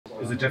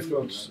Is it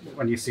difficult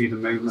when you see the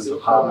movement of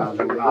Haaland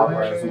and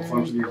Alvarez in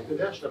front of you?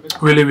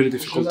 Really, really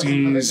difficult.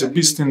 He's a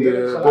beast in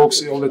the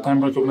box. He all the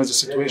time recognize the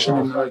situation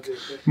and like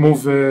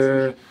move,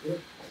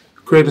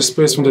 create a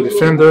space from the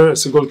defender.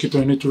 As a goalkeeper,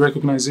 you need to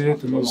recognize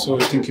it. And also,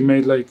 I think he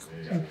made like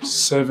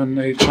 7,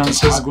 8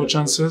 chances, good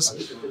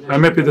chances.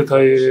 I'm happy that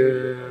I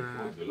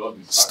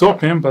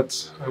stop him,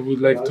 but I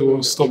would like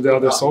to stop the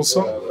others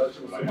also.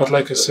 But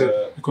like I said,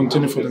 we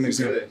continue for the next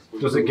game.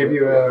 Does it give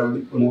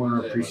you more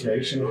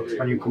appreciation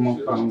when you come up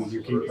and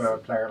you keep a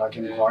player like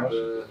him quiet?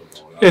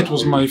 It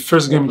was my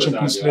first game in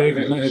Champions League,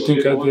 and I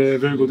think I had a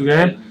very good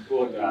game.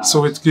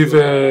 So it gives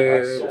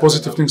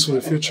positive things for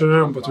the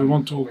future, but we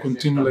want to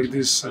continue like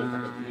this,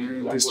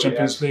 this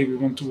Champions League. We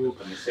want to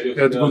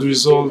get good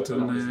result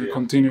and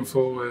continue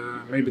for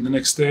maybe the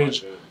next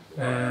stage.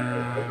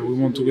 We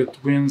want to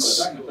get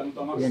wins,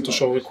 we want to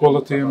show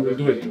equality, and we'll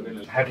do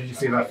it. How did you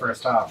see that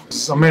first half?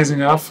 It's an amazing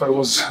half. I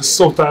was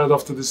so tired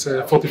after this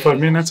 45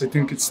 minutes. I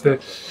think it's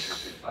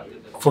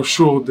for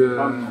sure the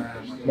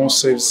most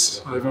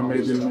saves I ever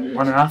made in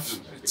one half.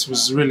 It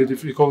was really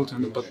difficult,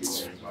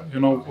 but you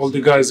know, all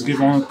the guys give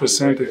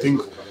 100%. I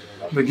think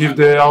they give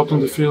the out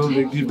on the field,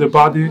 they give the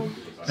body,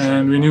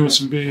 and we knew it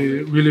would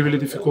be really, really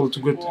difficult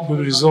to get good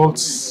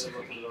results.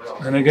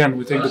 And again,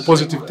 we take the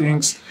positive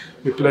things.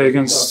 We play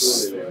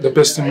against the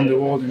best team in the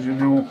world, and you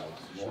know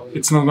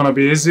it's not going to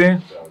be easy,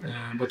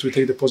 but we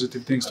take the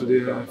positive things to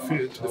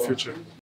the future.